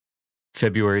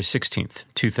February 16th,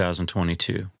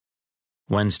 2022,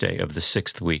 Wednesday of the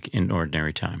 6th week in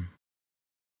Ordinary Time.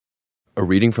 A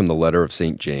reading from the letter of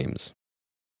St. James.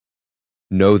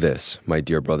 Know this, my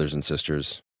dear brothers and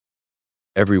sisters.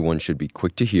 Everyone should be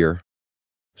quick to hear,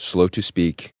 slow to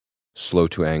speak, slow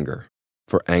to anger,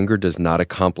 for anger does not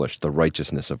accomplish the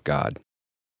righteousness of God.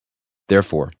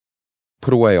 Therefore,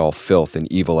 put away all filth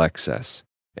and evil excess,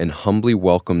 and humbly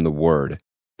welcome the word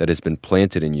that has been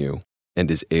planted in you and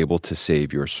is able to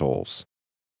save your souls.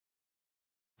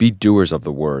 Be doers of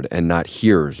the word and not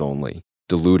hearers only,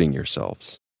 deluding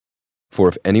yourselves. For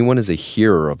if anyone is a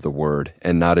hearer of the word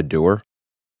and not a doer,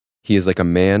 he is like a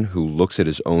man who looks at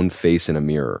his own face in a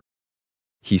mirror.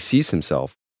 He sees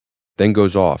himself, then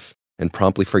goes off and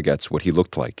promptly forgets what he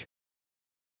looked like.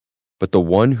 But the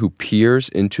one who peers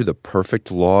into the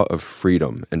perfect law of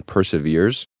freedom and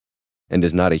perseveres, and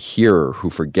is not a hearer who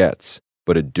forgets,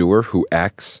 but a doer who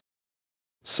acts,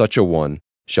 such a one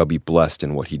shall be blessed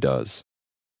in what he does.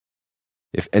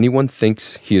 If anyone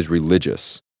thinks he is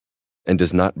religious and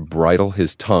does not bridle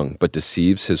his tongue but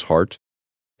deceives his heart,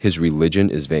 his religion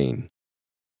is vain.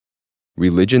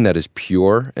 Religion that is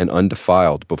pure and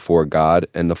undefiled before God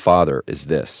and the Father is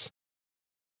this: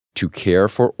 to care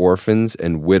for orphans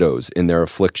and widows in their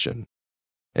affliction,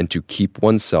 and to keep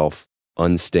oneself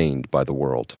unstained by the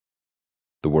world.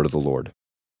 The word of the Lord.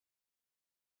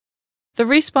 The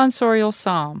responsorial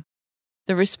psalm.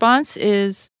 The response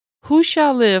is, "Who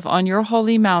shall live on your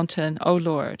holy mountain, O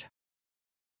Lord?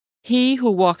 He who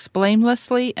walks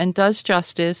blamelessly and does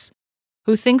justice,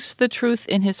 who thinks the truth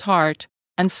in his heart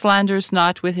and slanders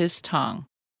not with his tongue.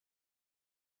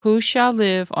 Who shall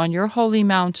live on your holy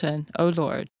mountain, O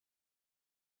Lord?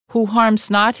 Who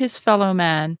harms not his fellow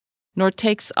man, nor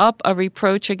takes up a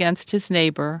reproach against his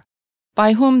neighbor,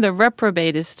 by whom the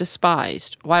reprobate is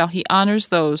despised, while he honors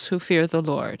those who fear the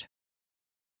Lord.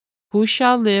 Who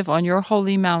shall live on your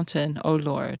holy mountain, O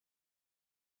Lord?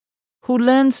 Who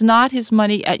lends not his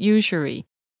money at usury,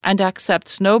 and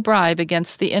accepts no bribe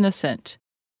against the innocent.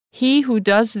 He who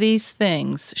does these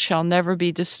things shall never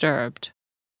be disturbed.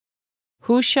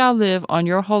 Who shall live on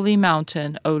your holy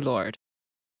mountain, O Lord?"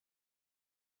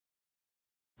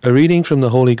 A reading from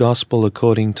the Holy Gospel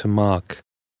according to Mark.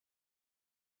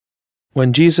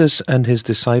 When Jesus and his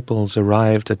disciples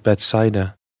arrived at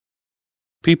Bethsaida,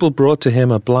 people brought to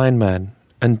him a blind man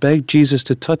and begged Jesus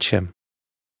to touch him.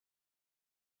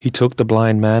 He took the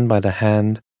blind man by the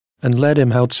hand and led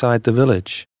him outside the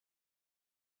village.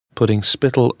 Putting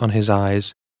spittle on his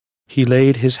eyes, he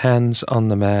laid his hands on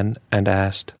the man and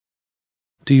asked,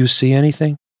 "Do you see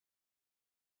anything?"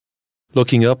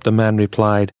 Looking up, the man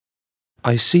replied,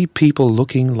 "I see people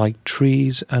looking like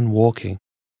trees and walking."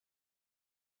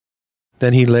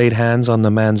 Then he laid hands on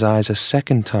the man's eyes a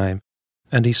second time,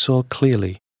 and he saw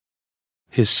clearly.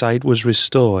 His sight was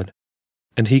restored,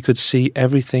 and he could see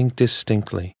everything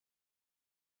distinctly.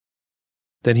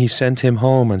 Then he sent him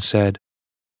home and said,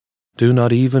 "Do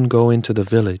not even go into the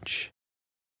village."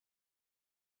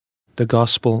 The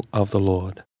Gospel of the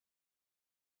Lord.